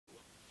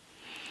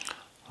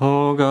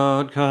O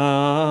God,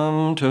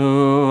 come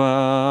to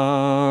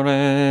our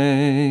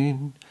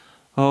aid.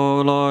 O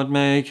Lord,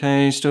 make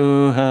haste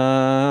to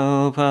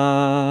help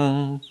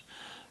us.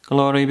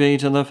 Glory be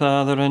to the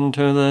Father, and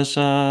to the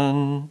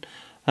Son,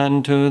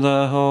 and to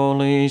the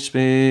Holy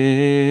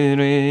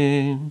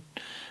Spirit,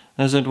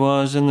 as it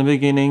was in the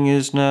beginning,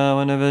 is now,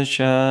 and ever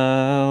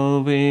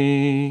shall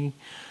be,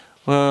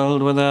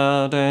 world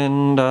without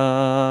end.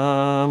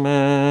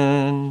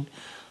 Amen.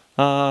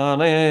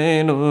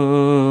 Alleluia.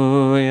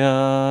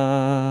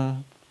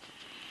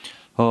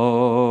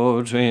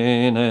 O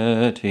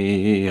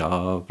Trinity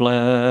of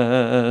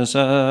blessed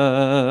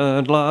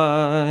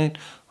light,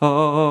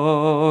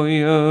 O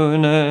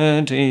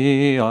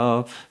unity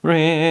of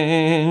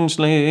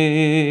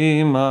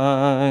princely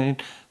might,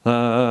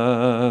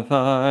 the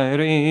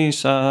fiery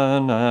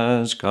sun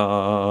has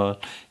got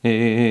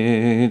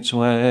its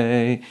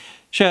way.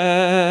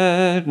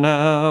 Shed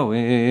now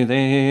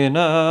within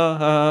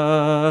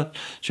us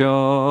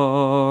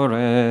your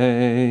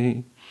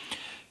ray.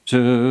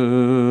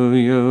 To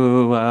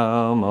you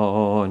our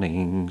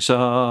morning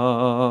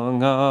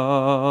song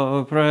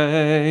of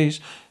praise,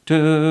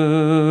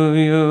 to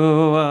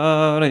you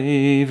our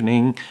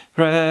evening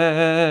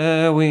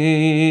prayer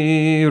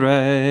we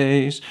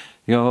raise.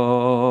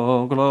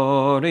 Your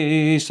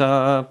glory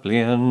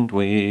suppliant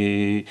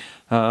we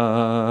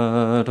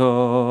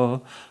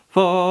adore,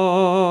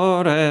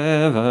 forever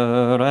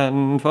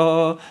and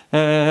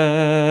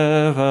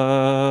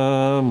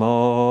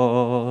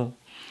forevermore.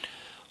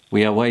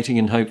 We are waiting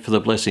in hope for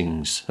the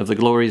blessings of the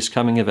glorious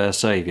coming of our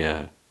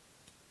Saviour.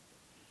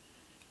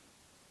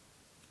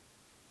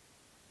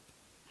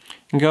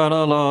 God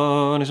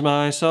alone is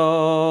my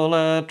soul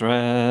at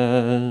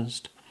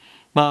rest.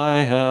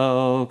 My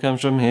help comes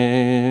from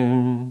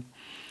Him.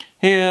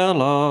 He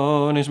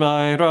alone is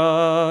my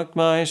rock,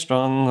 my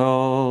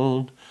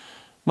stronghold,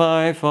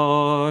 my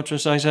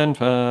fortress I stand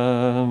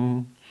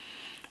firm.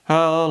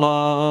 How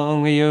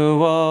long will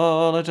you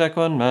all attack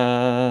one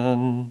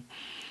man,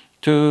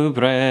 to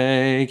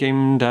break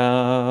him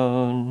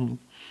down,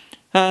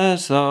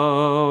 as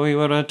though he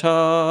were a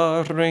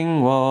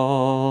tottering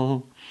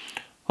wall,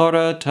 or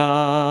a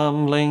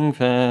tumbling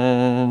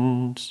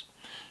fence?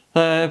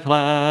 Their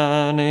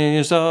plan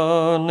is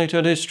only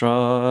to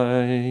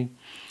destroy.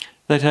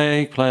 They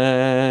take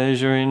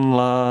pleasure in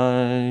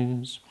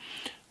lies.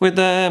 With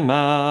their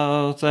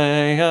mouth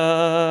they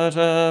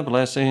utter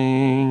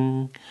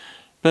blessing,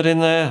 but in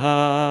their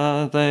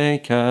heart they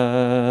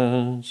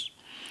curse.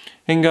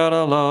 In God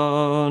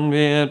alone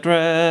be at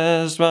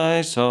rest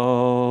my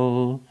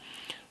soul,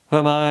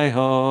 for my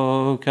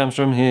hope comes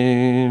from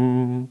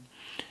Him.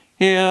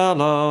 He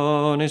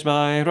alone is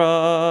my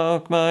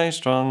rock, my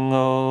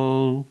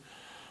stronghold,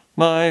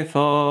 my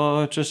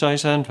fortress I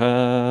stand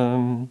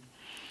firm.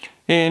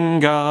 In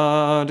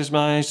God is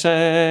my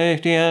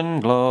safety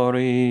and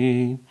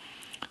glory,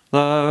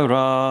 the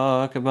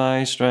rock of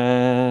my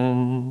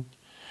strength.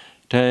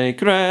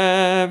 Take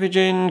refuge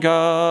in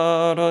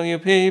God, all you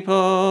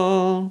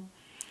people.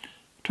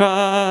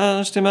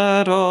 Trust Him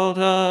at all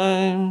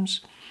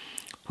times.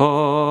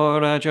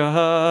 Pour out your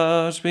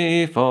hearts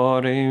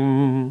before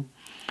Him,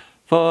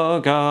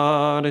 for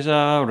God is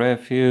our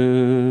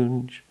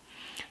refuge.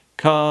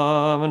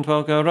 Common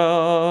folk are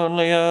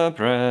only a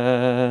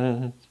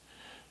breath,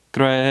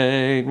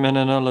 great men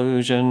an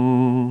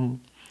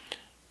illusion.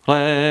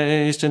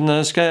 Placed in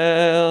the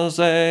scales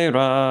they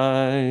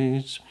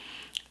rise,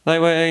 they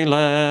weigh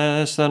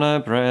less than a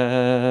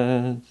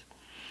breath.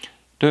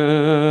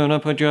 Do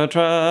not put your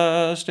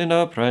trust in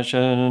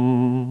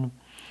oppression,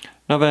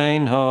 no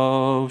vain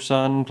hopes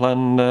on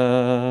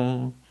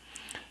plunder.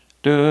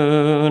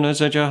 Do not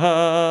set your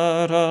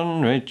heart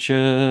on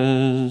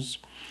riches,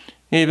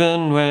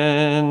 even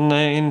when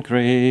they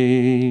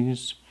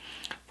increase.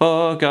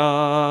 For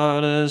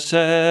God has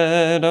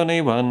said only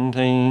one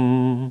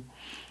thing,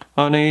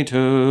 only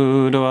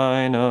two do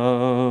I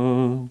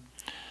know,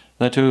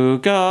 that to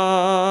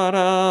God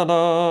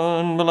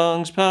alone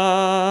belongs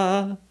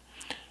power,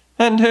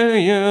 and to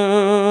you,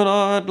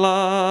 Lord,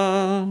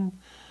 love,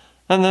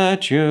 and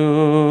that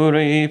you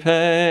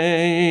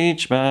repay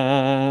each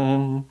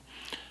man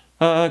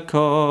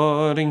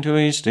according to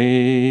his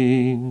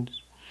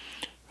deeds.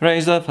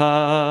 Praise the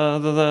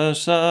Father, the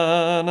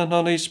Son, and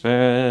Holy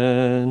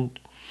Spirit,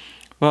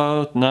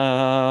 both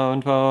now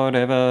and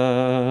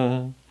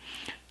forever.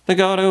 The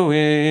God who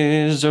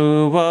is,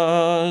 who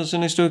was,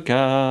 and is to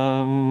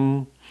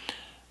come,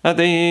 at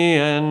the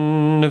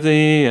end of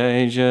the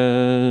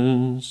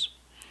ages.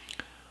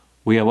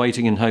 We are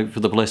waiting in hope for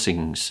the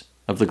blessings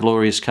of the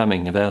glorious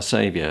coming of our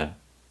Saviour.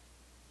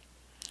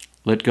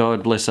 Let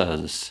God bless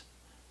us.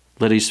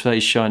 Let His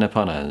face shine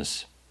upon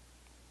us.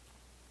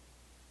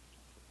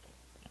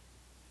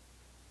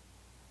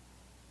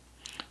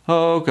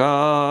 O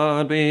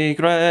God, be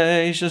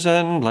gracious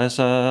and bless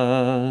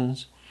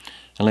us,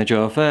 and let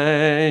your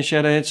face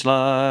shed its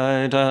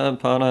light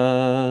upon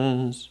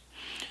us.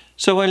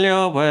 So will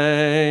your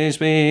ways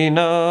be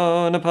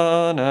known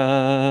upon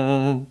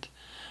earth,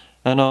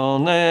 and all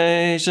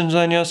nations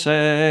lend your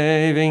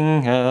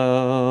saving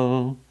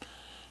help.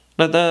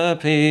 Let the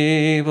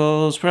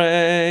peoples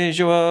praise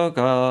you, O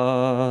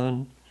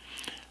God.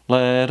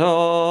 Let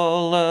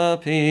all the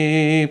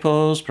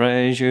peoples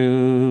praise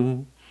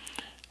you.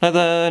 Let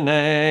the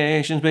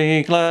nations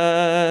be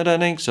glad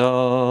and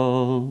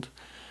exult.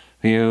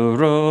 For you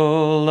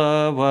rule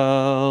the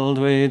world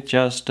with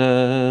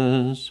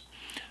justice.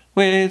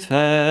 With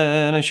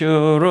fairness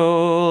you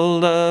rule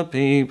the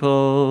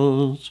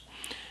peoples.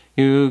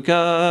 You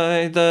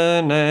guide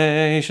the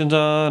nations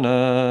on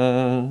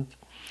earth.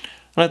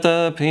 Let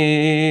the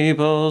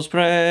peoples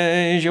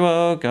praise you,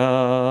 O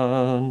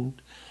God.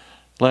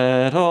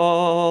 Let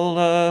all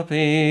the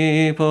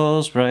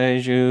peoples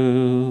praise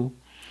you.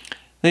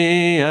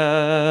 The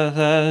earth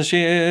has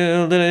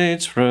yielded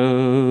its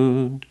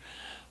fruit,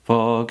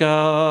 for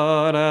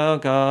God our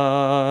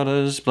God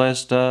has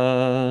blessed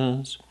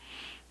us.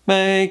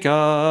 May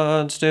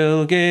God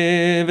still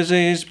give us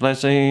his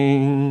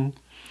blessing,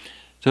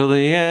 till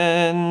the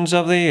ends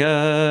of the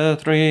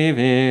earth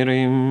revere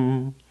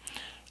him.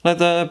 Let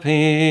the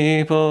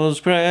peoples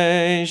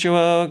praise you,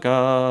 O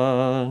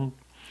God.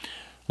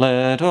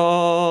 Let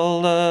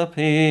all the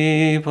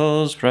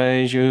peoples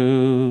praise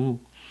you.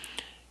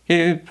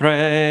 Give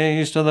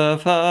praise to the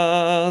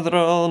Father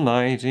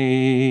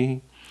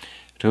Almighty,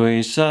 to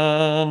his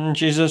Son,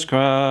 Jesus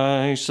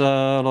Christ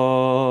the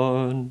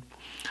Lord,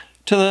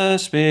 to the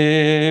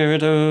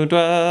Spirit who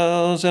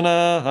dwells in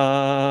our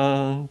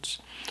hearts,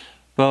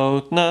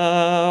 both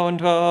now and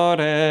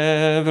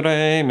forever.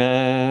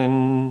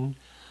 Amen.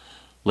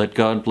 Let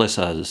God bless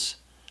us.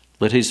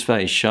 Let his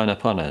face shine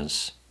upon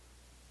us.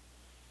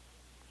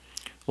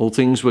 All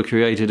things were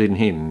created in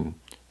him,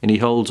 and he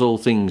holds all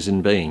things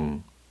in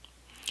being.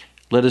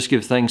 Let us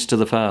give thanks to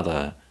the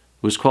Father,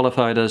 who has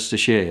qualified us to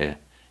share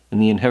in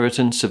the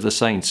inheritance of the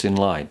saints in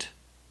light.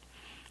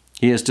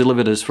 He has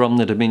delivered us from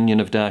the dominion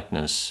of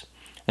darkness,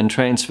 and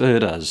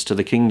transferred us to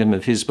the kingdom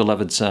of his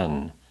beloved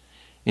Son,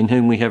 in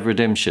whom we have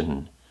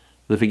redemption,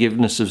 the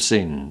forgiveness of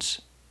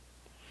sins.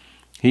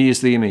 He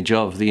is the image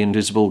of the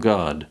invisible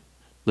God,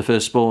 the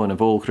firstborn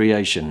of all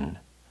creation.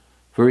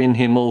 For in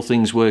him all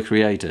things were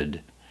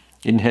created,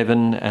 in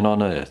heaven and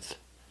on earth,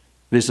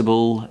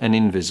 visible and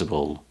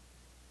invisible.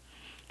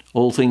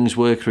 All things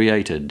were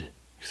created,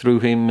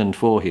 through him and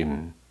for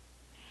him.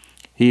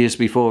 He is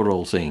before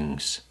all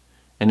things,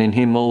 and in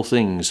him all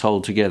things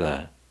hold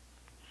together.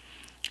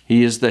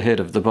 He is the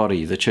head of the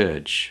body, the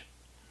church.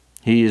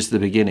 He is the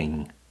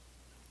beginning,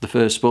 the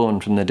firstborn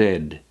from the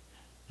dead,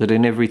 that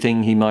in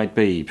everything he might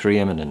be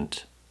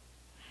preeminent.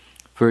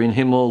 For in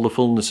him all the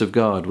fullness of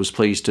God was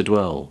pleased to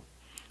dwell,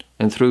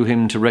 and through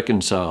him to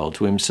reconcile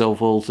to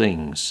himself all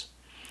things,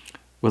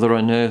 whether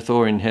on earth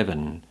or in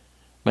heaven,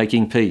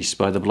 making peace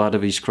by the blood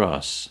of his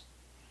cross.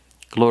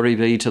 Glory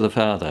be to the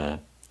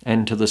Father,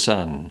 and to the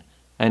Son,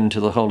 and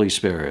to the Holy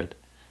Spirit,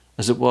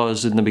 as it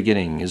was in the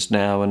beginning, is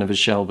now, and ever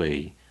shall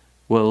be,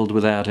 world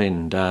without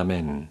end.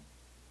 Amen.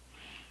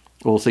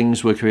 All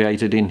things were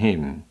created in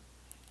him,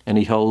 and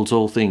he holds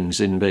all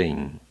things in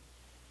being.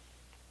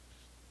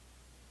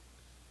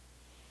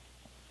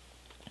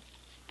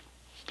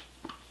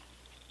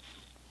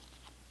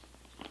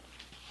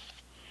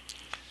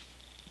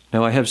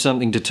 Now I have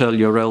something to tell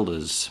your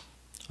elders.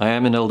 I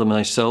am an elder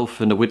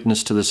myself, and a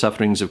witness to the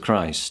sufferings of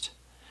Christ,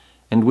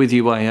 and with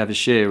you I have a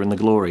share in the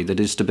glory that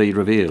is to be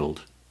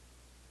revealed.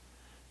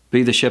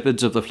 Be the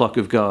shepherds of the flock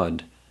of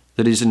God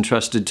that is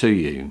entrusted to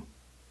you.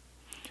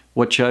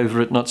 Watch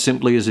over it not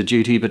simply as a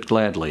duty but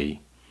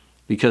gladly,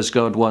 because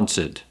God wants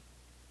it,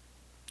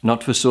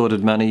 not for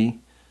sordid money,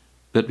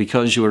 but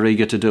because you are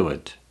eager to do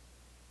it.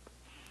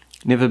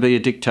 Never be a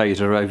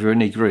dictator over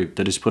any group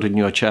that is put in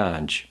your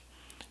charge,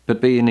 but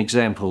be an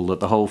example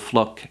that the whole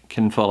flock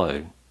can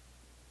follow.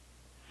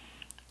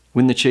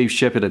 When the chief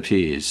shepherd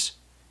appears,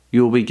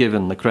 you will be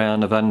given the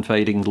crown of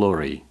unfading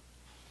glory.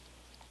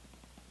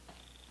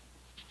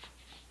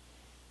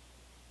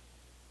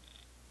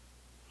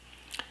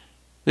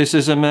 This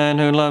is a man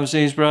who loves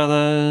his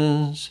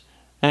brothers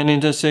and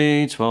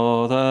intercedes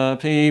for the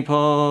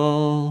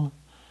people.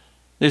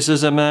 This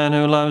is a man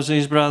who loves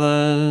his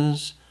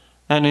brothers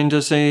and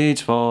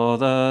intercedes for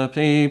the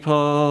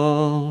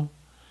people.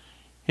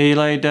 He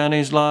laid down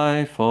his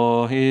life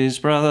for his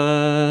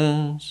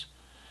brothers.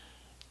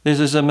 This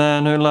is a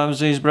man who loves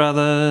his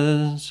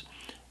brothers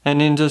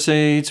and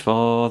intercedes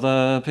for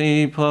the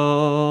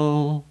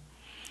people.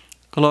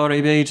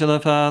 Glory be to the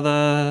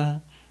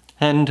Father,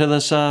 and to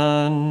the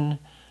Son,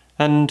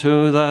 and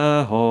to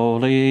the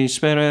Holy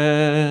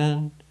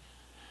Spirit.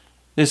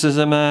 This is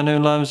a man who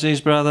loves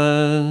his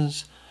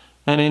brothers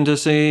and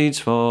intercedes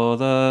for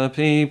the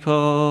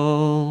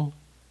people.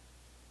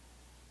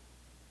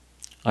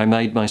 I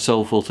made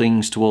myself all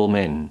things to all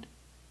men,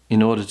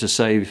 in order to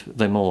save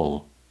them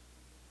all.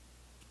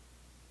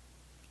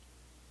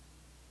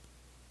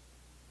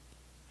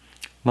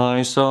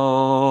 My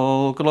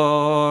soul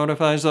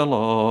glorifies the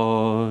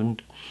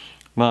Lord.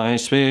 My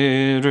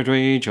spirit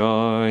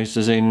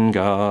rejoices in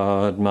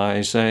God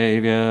my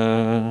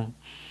Saviour.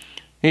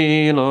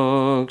 He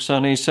looks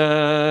on his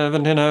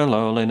servant in her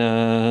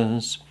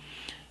lowliness.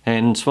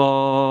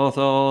 Henceforth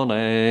all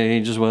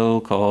ages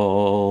will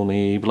call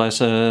me blessed.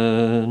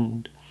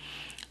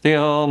 The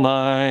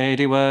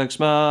Almighty works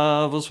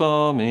marvels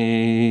for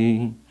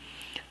me.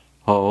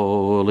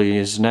 Holy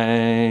His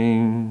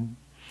name.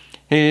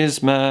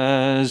 His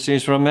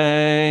mercies from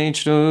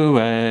age to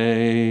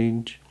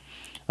age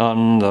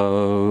on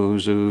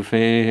those who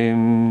fear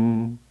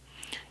Him.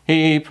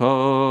 He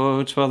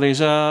puts forth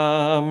His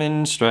arm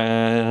in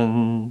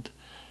strength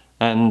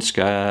and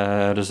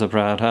scatters the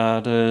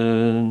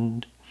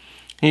proud-hearted.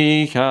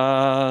 He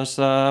casts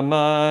the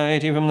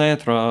mighty from their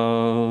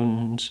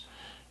thrones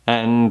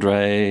and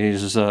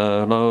raises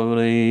the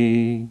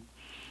lowly.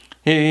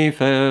 He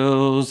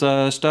fills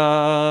the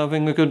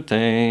starving with good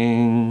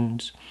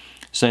things,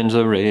 sends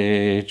the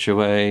rich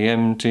away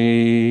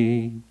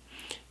empty.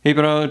 He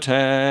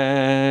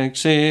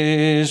protects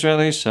Israel,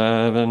 His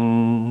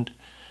servant,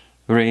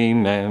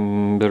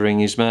 remembering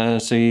His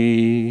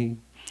mercy,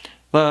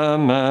 the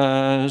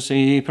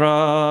mercy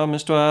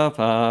promised to our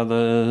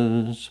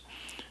fathers,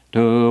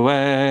 to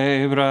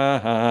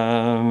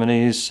Abraham and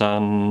his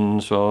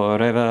sons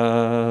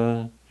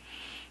forever.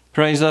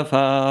 Praise the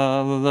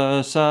Father,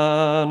 the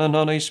Son, and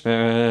Holy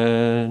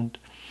Spirit,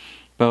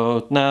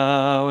 both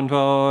now and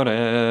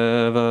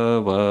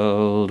forever,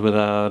 world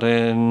without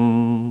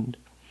end.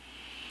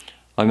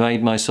 I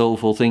made my soul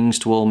for things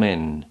to all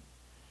men,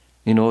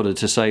 in order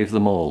to save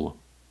them all.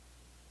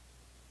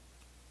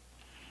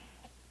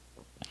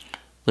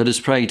 Let us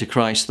pray to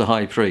Christ the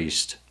High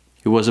Priest,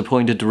 who was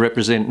appointed to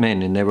represent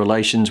men in their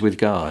relations with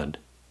God.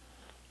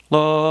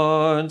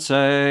 Lord,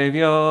 save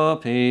your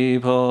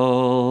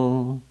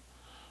people.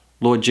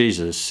 Lord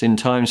Jesus, in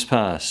times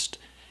past,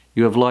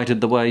 you have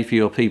lighted the way for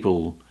your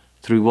people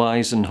through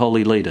wise and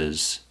holy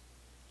leaders.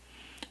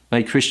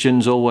 May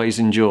Christians always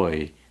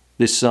enjoy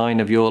this sign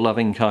of your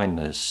loving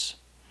kindness.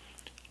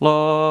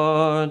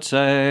 Lord,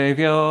 save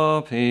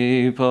your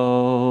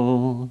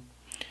people.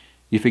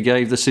 You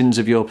forgave the sins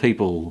of your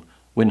people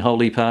when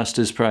holy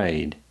pastors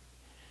prayed.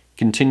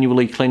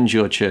 Continually cleanse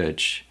your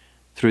church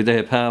through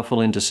their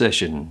powerful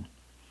intercession.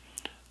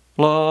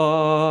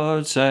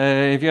 Lord,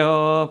 save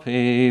your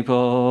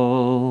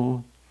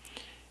people.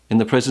 In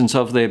the presence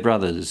of their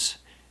brothers,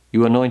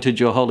 you anointed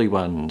your holy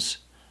ones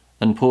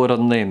and poured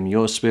on them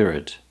your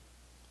Spirit.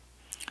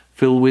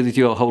 Fill with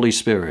your Holy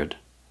Spirit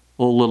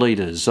all the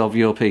leaders of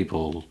your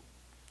people.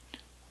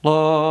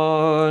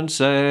 Lord,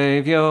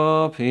 save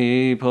your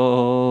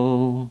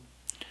people.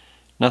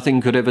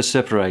 Nothing could ever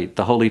separate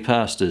the holy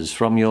pastors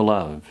from your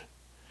love.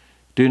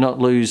 Do not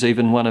lose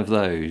even one of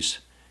those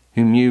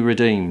whom you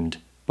redeemed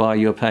by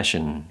your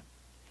passion.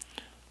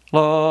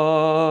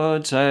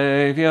 Lord,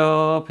 save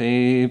your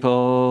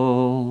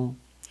people.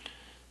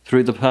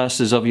 Through the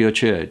pastors of your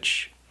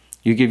church,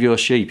 you give your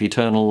sheep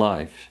eternal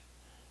life,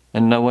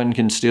 and no one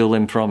can steal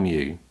them from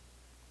you.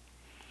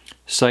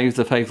 Save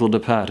the faithful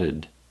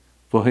departed,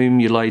 for whom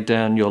you laid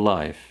down your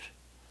life.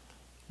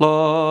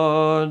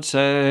 Lord,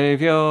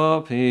 save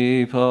your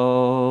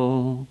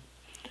people.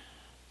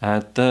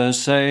 At the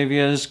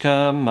Saviour's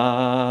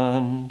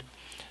command,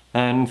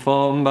 and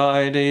formed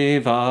by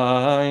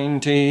divine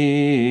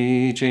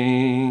teaching,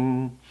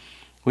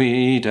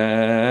 we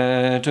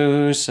dare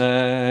to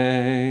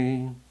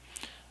say,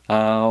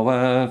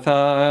 Our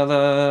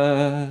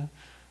Father,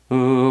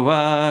 who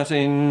art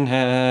in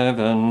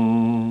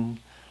heaven,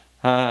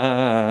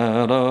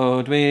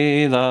 hallowed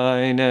be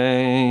thy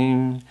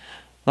name.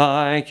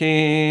 Thy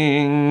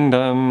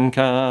kingdom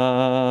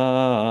come,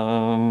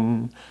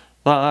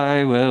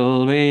 thy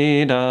will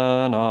be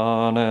done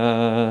on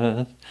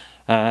earth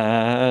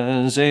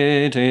as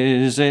it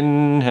is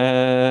in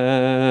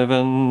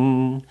heaven.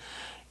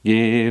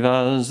 Give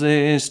us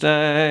this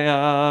day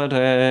our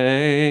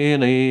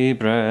daily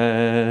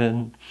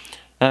bread,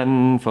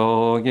 and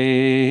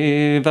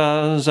forgive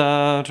us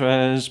our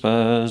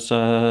trespasses,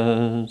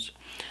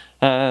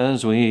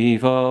 as we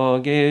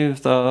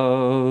forgive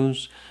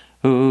those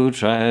who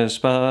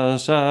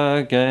trespass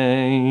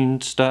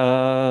against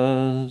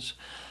us.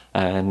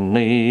 And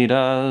lead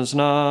us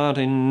not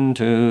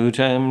into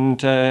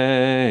temptation,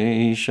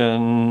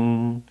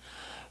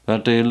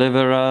 but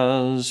deliver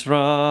us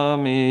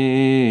from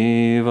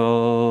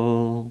evil.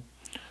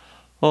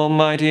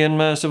 Almighty and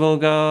merciful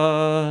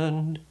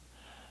God,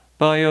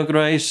 by your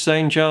grace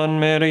St. John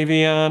Mary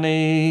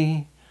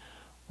Vianney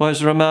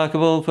was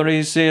remarkable for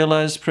his zeal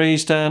as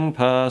priest and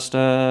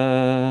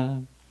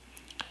pastor.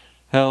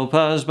 Help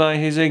us by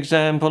his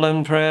example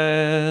and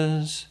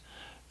prayers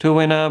to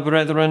win our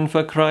brethren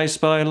for Christ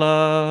by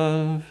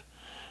love,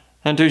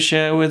 and to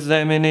share with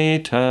them in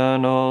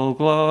eternal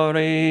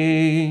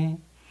glory.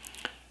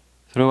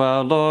 Through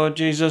our Lord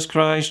Jesus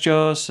Christ,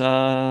 your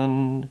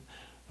Son,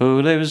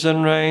 who lives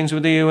and reigns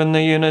with you in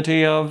the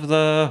unity of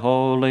the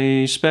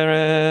Holy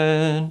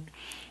Spirit,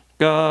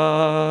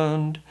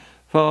 God,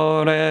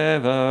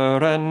 forever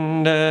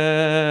and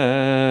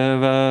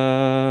ever.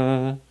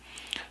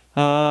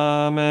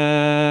 Amen.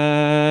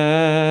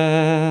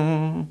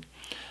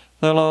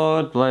 The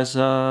Lord bless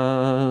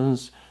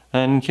us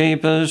and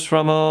keep us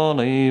from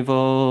all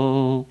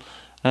evil,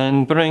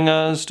 and bring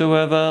us to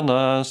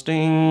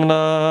everlasting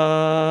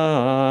life.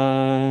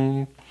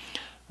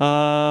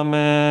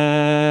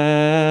 Amen.